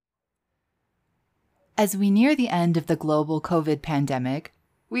As we near the end of the global COVID pandemic,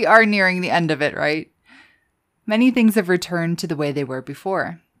 we are nearing the end of it, right? Many things have returned to the way they were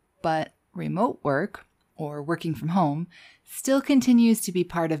before, but remote work, or working from home, still continues to be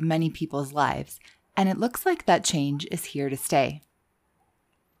part of many people's lives, and it looks like that change is here to stay.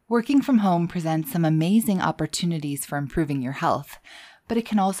 Working from home presents some amazing opportunities for improving your health, but it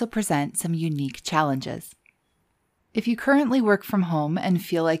can also present some unique challenges. If you currently work from home and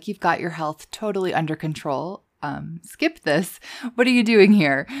feel like you've got your health totally under control, skip this. What are you doing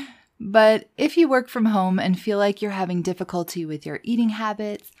here? But if you work from home and feel like you're having difficulty with your eating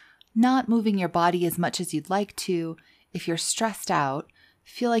habits, not moving your body as much as you'd like to, if you're stressed out,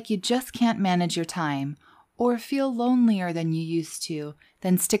 feel like you just can't manage your time, or feel lonelier than you used to,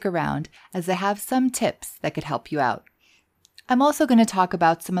 then stick around as I have some tips that could help you out. I'm also going to talk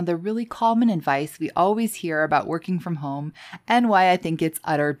about some of the really common advice we always hear about working from home and why I think it's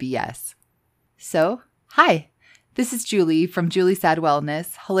utter BS. So, hi, this is Julie from Julie Sad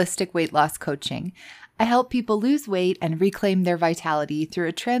Wellness, Holistic Weight Loss Coaching. I help people lose weight and reclaim their vitality through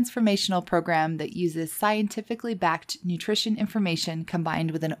a transformational program that uses scientifically backed nutrition information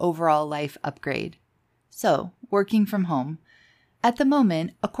combined with an overall life upgrade. So, working from home. At the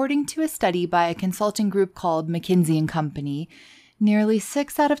moment, according to a study by a consulting group called McKinsey & Company, nearly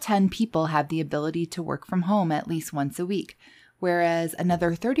 6 out of 10 people have the ability to work from home at least once a week, whereas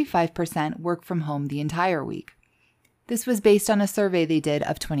another 35% work from home the entire week. This was based on a survey they did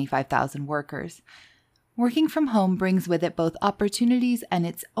of 25,000 workers. Working from home brings with it both opportunities and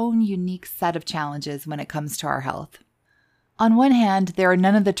its own unique set of challenges when it comes to our health. On one hand, there are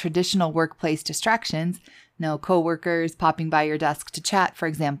none of the traditional workplace distractions, no coworkers popping by your desk to chat, for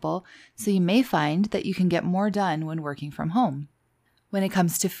example, so you may find that you can get more done when working from home. When it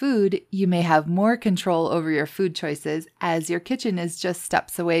comes to food, you may have more control over your food choices as your kitchen is just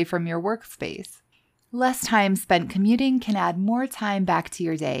steps away from your workspace. Less time spent commuting can add more time back to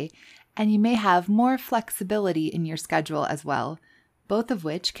your day, and you may have more flexibility in your schedule as well, both of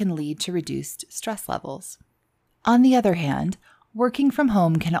which can lead to reduced stress levels. On the other hand, working from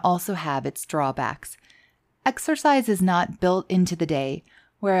home can also have its drawbacks. Exercise is not built into the day,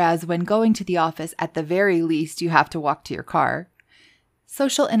 whereas when going to the office, at the very least, you have to walk to your car.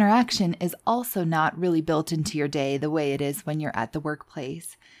 Social interaction is also not really built into your day the way it is when you're at the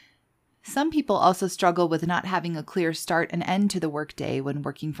workplace. Some people also struggle with not having a clear start and end to the workday when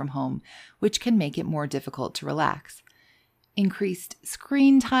working from home, which can make it more difficult to relax. Increased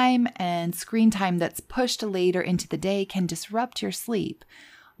screen time and screen time that's pushed later into the day can disrupt your sleep,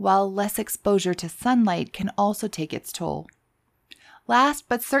 while less exposure to sunlight can also take its toll. Last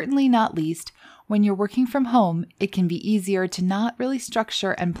but certainly not least, when you're working from home, it can be easier to not really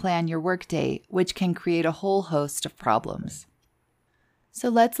structure and plan your workday, which can create a whole host of problems. So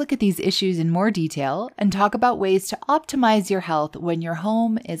let's look at these issues in more detail and talk about ways to optimize your health when your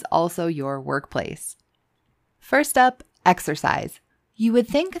home is also your workplace. First up, exercise. You would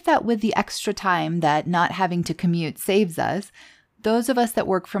think that with the extra time that not having to commute saves us, those of us that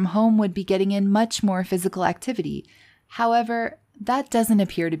work from home would be getting in much more physical activity. However, that doesn't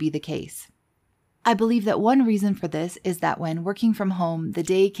appear to be the case. I believe that one reason for this is that when working from home, the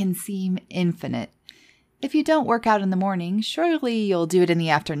day can seem infinite. If you don't work out in the morning, surely you'll do it in the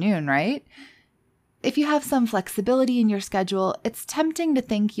afternoon, right? If you have some flexibility in your schedule, it's tempting to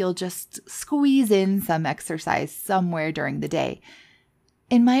think you'll just squeeze in some exercise somewhere during the day.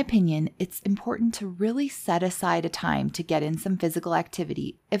 In my opinion, it's important to really set aside a time to get in some physical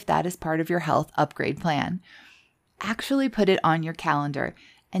activity if that is part of your health upgrade plan. Actually put it on your calendar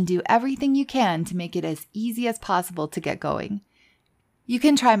and do everything you can to make it as easy as possible to get going. You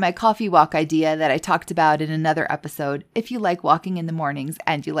can try my coffee walk idea that I talked about in another episode if you like walking in the mornings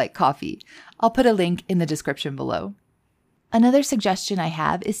and you like coffee. I'll put a link in the description below. Another suggestion I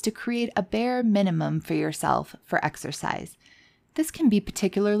have is to create a bare minimum for yourself for exercise. This can be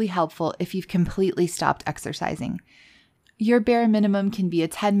particularly helpful if you've completely stopped exercising. Your bare minimum can be a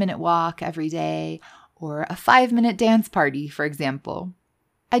 10-minute walk every day or a 5-minute dance party, for example.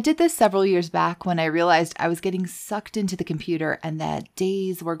 I did this several years back when I realized I was getting sucked into the computer and that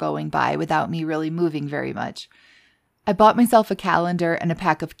days were going by without me really moving very much. I bought myself a calendar and a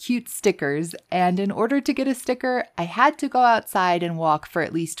pack of cute stickers, and in order to get a sticker, I had to go outside and walk for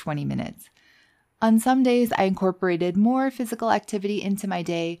at least 20 minutes. On some days, I incorporated more physical activity into my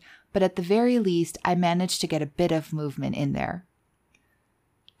day, but at the very least, I managed to get a bit of movement in there.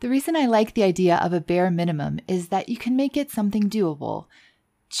 The reason I like the idea of a bare minimum is that you can make it something doable.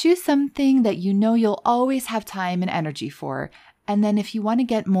 Choose something that you know you'll always have time and energy for, and then if you want to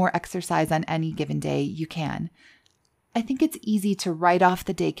get more exercise on any given day, you can. I think it's easy to write off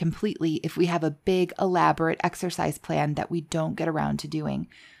the day completely if we have a big, elaborate exercise plan that we don't get around to doing.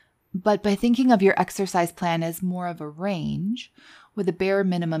 But by thinking of your exercise plan as more of a range, with a bare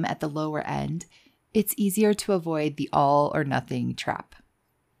minimum at the lower end, it's easier to avoid the all or nothing trap.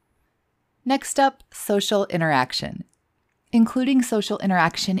 Next up, social interaction. Including social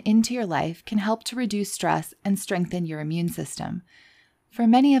interaction into your life can help to reduce stress and strengthen your immune system. For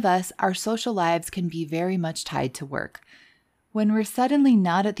many of us, our social lives can be very much tied to work. When we're suddenly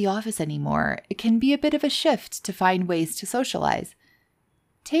not at the office anymore, it can be a bit of a shift to find ways to socialize.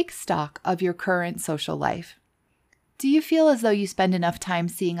 Take stock of your current social life. Do you feel as though you spend enough time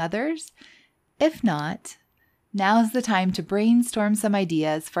seeing others? If not, now's the time to brainstorm some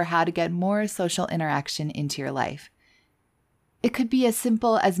ideas for how to get more social interaction into your life. It could be as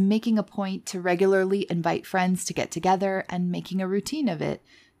simple as making a point to regularly invite friends to get together and making a routine of it.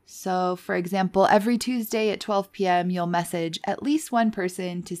 So, for example, every Tuesday at 12 p.m., you'll message at least one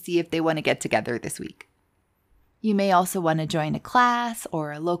person to see if they want to get together this week. You may also want to join a class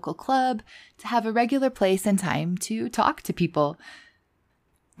or a local club to have a regular place and time to talk to people.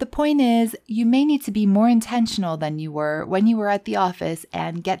 The point is, you may need to be more intentional than you were when you were at the office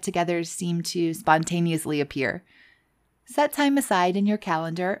and get-togethers seem to spontaneously appear. Set time aside in your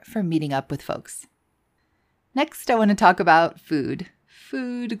calendar for meeting up with folks. Next, I want to talk about food.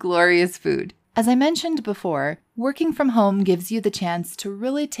 Food, glorious food. As I mentioned before, working from home gives you the chance to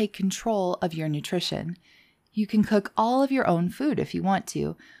really take control of your nutrition. You can cook all of your own food if you want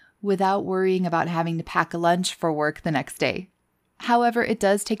to, without worrying about having to pack a lunch for work the next day. However, it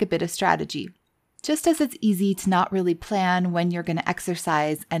does take a bit of strategy. Just as it's easy to not really plan when you're going to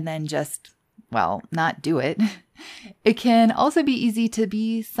exercise and then just, not do it. It can also be easy to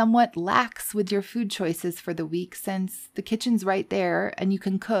be somewhat lax with your food choices for the week since the kitchen's right there and you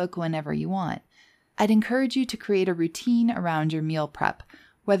can cook whenever you want. I'd encourage you to create a routine around your meal prep,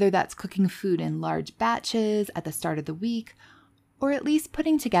 whether that's cooking food in large batches at the start of the week, or at least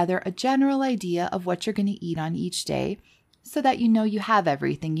putting together a general idea of what you're going to eat on each day so that you know you have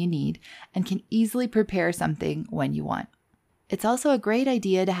everything you need and can easily prepare something when you want. It's also a great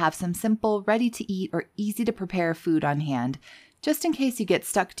idea to have some simple, ready-to-eat or easy-to-prepare food on hand, just in case you get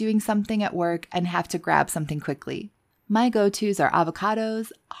stuck doing something at work and have to grab something quickly. My go-tos are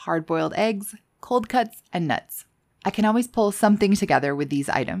avocados, hard-boiled eggs, cold cuts, and nuts. I can always pull something together with these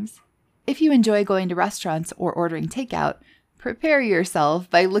items. If you enjoy going to restaurants or ordering takeout, prepare yourself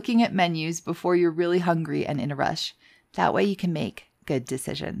by looking at menus before you're really hungry and in a rush. That way you can make good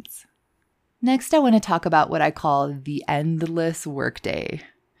decisions. Next, I want to talk about what I call the endless workday.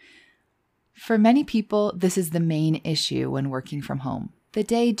 For many people, this is the main issue when working from home. The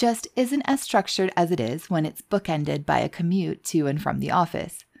day just isn't as structured as it is when it's bookended by a commute to and from the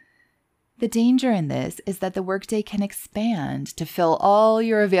office. The danger in this is that the workday can expand to fill all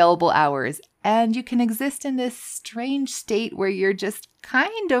your available hours, and you can exist in this strange state where you're just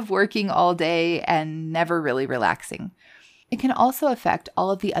kind of working all day and never really relaxing. It can also affect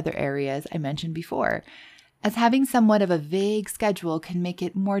all of the other areas I mentioned before, as having somewhat of a vague schedule can make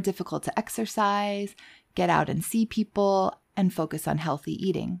it more difficult to exercise, get out and see people, and focus on healthy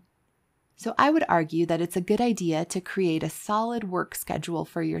eating. So I would argue that it's a good idea to create a solid work schedule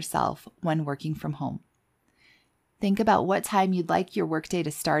for yourself when working from home. Think about what time you'd like your workday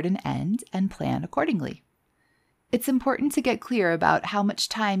to start and end and plan accordingly. It's important to get clear about how much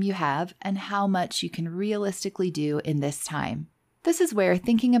time you have and how much you can realistically do in this time. This is where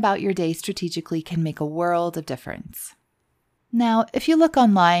thinking about your day strategically can make a world of difference. Now, if you look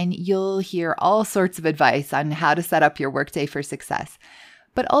online, you'll hear all sorts of advice on how to set up your workday for success,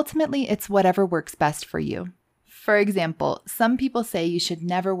 but ultimately it's whatever works best for you. For example, some people say you should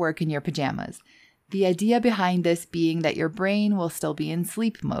never work in your pajamas, the idea behind this being that your brain will still be in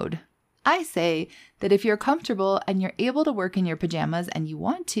sleep mode. I say that if you're comfortable and you're able to work in your pajamas and you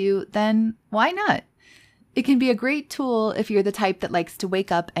want to, then why not? It can be a great tool if you're the type that likes to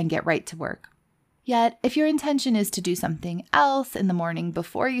wake up and get right to work. Yet, if your intention is to do something else in the morning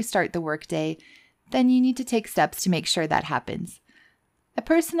before you start the workday, then you need to take steps to make sure that happens. I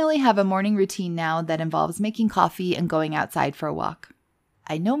personally have a morning routine now that involves making coffee and going outside for a walk.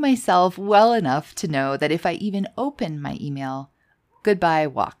 I know myself well enough to know that if I even open my email, goodbye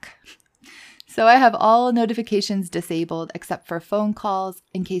walk. So I have all notifications disabled except for phone calls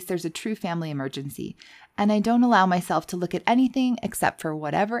in case there's a true family emergency, and I don't allow myself to look at anything except for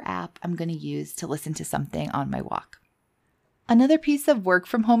whatever app I'm going to use to listen to something on my walk. Another piece of work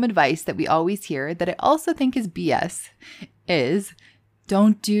from home advice that we always hear that I also think is BS is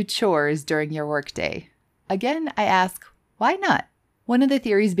don't do chores during your workday. Again, I ask, why not? One of the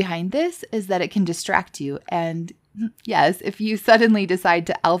theories behind this is that it can distract you, and Yes, if you suddenly decide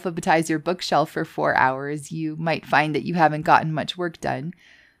to alphabetize your bookshelf for 4 hours, you might find that you haven't gotten much work done.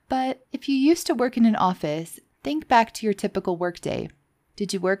 But if you used to work in an office, think back to your typical workday.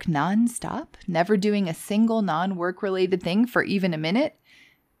 Did you work non-stop, never doing a single non-work related thing for even a minute?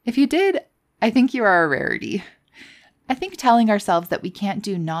 If you did, I think you are a rarity. I think telling ourselves that we can't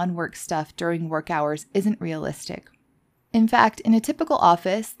do non-work stuff during work hours isn't realistic. In fact, in a typical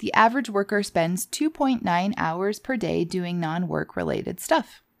office, the average worker spends 2.9 hours per day doing non-work related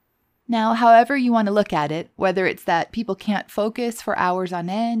stuff. Now, however you want to look at it, whether it's that people can't focus for hours on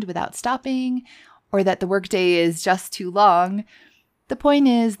end without stopping, or that the workday is just too long, the point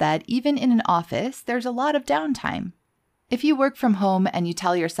is that even in an office, there's a lot of downtime. If you work from home and you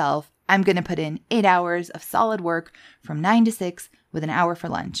tell yourself, I'm going to put in 8 hours of solid work from 9 to 6 with an hour for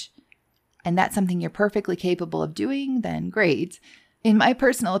lunch, and that's something you're perfectly capable of doing, then great. In my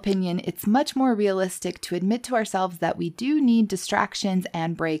personal opinion, it's much more realistic to admit to ourselves that we do need distractions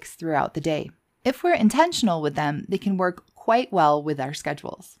and breaks throughout the day. If we're intentional with them, they can work quite well with our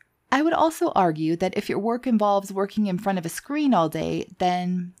schedules. I would also argue that if your work involves working in front of a screen all day,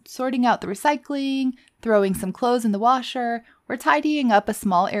 then sorting out the recycling, throwing some clothes in the washer, or tidying up a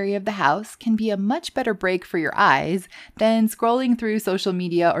small area of the house can be a much better break for your eyes than scrolling through social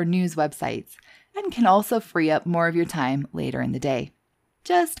media or news websites, and can also free up more of your time later in the day.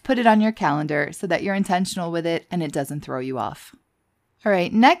 Just put it on your calendar so that you're intentional with it and it doesn't throw you off. All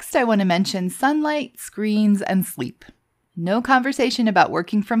right, next I want to mention sunlight, screens, and sleep. No conversation about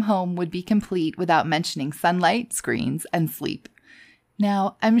working from home would be complete without mentioning sunlight, screens, and sleep.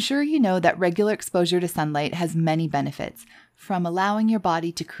 Now, I'm sure you know that regular exposure to sunlight has many benefits, from allowing your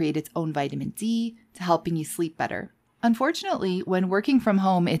body to create its own vitamin D to helping you sleep better. Unfortunately, when working from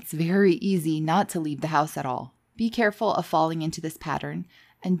home, it's very easy not to leave the house at all. Be careful of falling into this pattern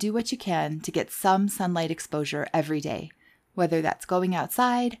and do what you can to get some sunlight exposure every day, whether that's going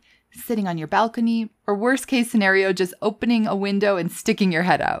outside, sitting on your balcony, or worst case scenario, just opening a window and sticking your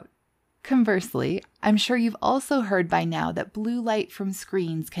head out. Conversely, I'm sure you've also heard by now that blue light from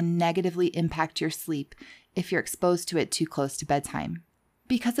screens can negatively impact your sleep if you're exposed to it too close to bedtime.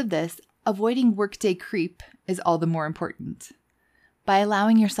 Because of this, avoiding workday creep is all the more important. By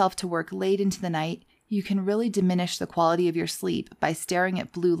allowing yourself to work late into the night, you can really diminish the quality of your sleep by staring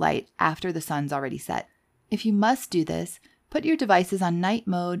at blue light after the sun's already set. If you must do this, put your devices on night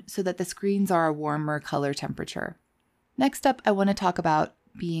mode so that the screens are a warmer color temperature. Next up, I want to talk about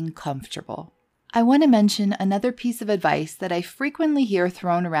being comfortable. I want to mention another piece of advice that I frequently hear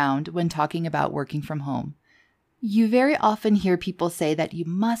thrown around when talking about working from home. You very often hear people say that you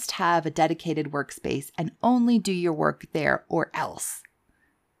must have a dedicated workspace and only do your work there or else.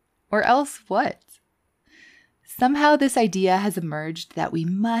 Or else what? Somehow this idea has emerged that we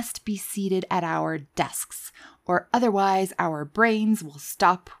must be seated at our desks, or otherwise our brains will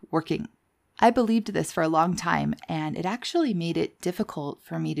stop working. I believed this for a long time, and it actually made it difficult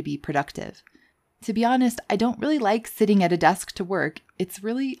for me to be productive. To be honest, I don't really like sitting at a desk to work. It's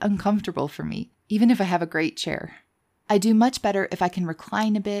really uncomfortable for me, even if I have a great chair. I do much better if I can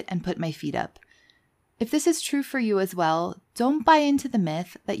recline a bit and put my feet up. If this is true for you as well, don't buy into the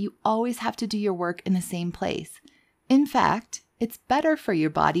myth that you always have to do your work in the same place. In fact, it's better for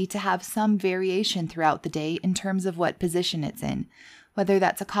your body to have some variation throughout the day in terms of what position it's in, whether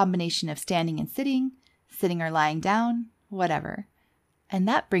that's a combination of standing and sitting or lying down, whatever. And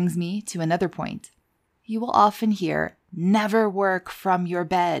that brings me to another point. You will often hear, never work from your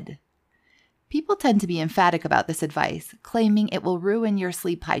bed. People tend to be emphatic about this advice, claiming it will ruin your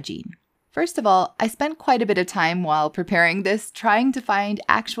sleep hygiene. First of all, I spent quite a bit of time while preparing this trying to find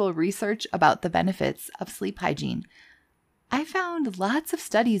actual research about the benefits of sleep hygiene. I found lots of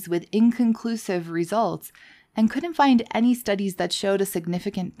studies with inconclusive results and couldn't find any studies that showed a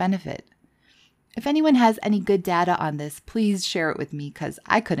significant benefit. If anyone has any good data on this, please share it with me because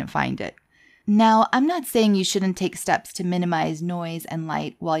I couldn't find it. Now, I'm not saying you shouldn't take steps to minimize noise and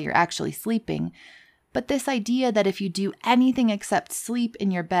light while you're actually sleeping, but this idea that if you do anything except sleep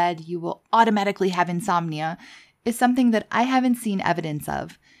in your bed, you will automatically have insomnia is something that I haven't seen evidence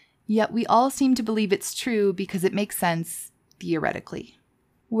of, yet we all seem to believe it's true because it makes sense theoretically.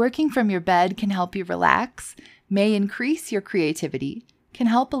 Working from your bed can help you relax, may increase your creativity, can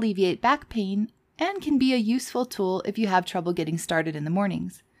help alleviate back pain, and can be a useful tool if you have trouble getting started in the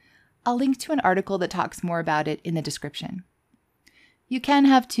mornings. I'll link to an article that talks more about it in the description. You can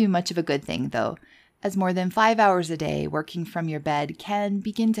have too much of a good thing, though, as more than 5 hours a day working from your bed can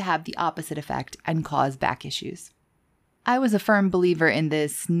begin to have the opposite effect and cause back issues. I was a firm believer in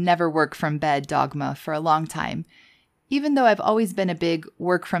this never work from bed dogma for a long time, even though I've always been a big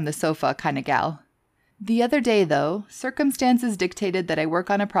work from the sofa kind of gal. The other day, though, circumstances dictated that I work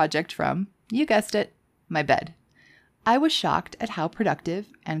on a project from, you guessed it, my bed. I was shocked at how productive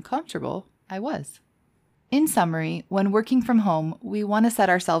and comfortable I was. In summary, when working from home, we want to set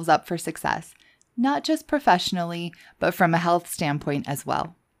ourselves up for success, not just professionally, but from a health standpoint as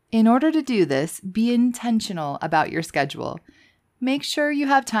well. In order to do this, be intentional about your schedule. Make sure you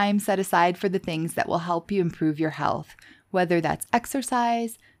have time set aside for the things that will help you improve your health, whether that's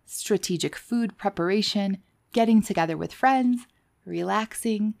exercise, strategic food preparation, getting together with friends,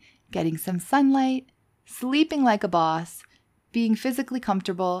 relaxing, getting some sunlight, sleeping like a boss, being physically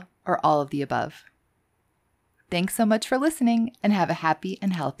comfortable, or all of the above. Thanks so much for listening and have a happy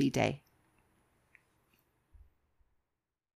and healthy day.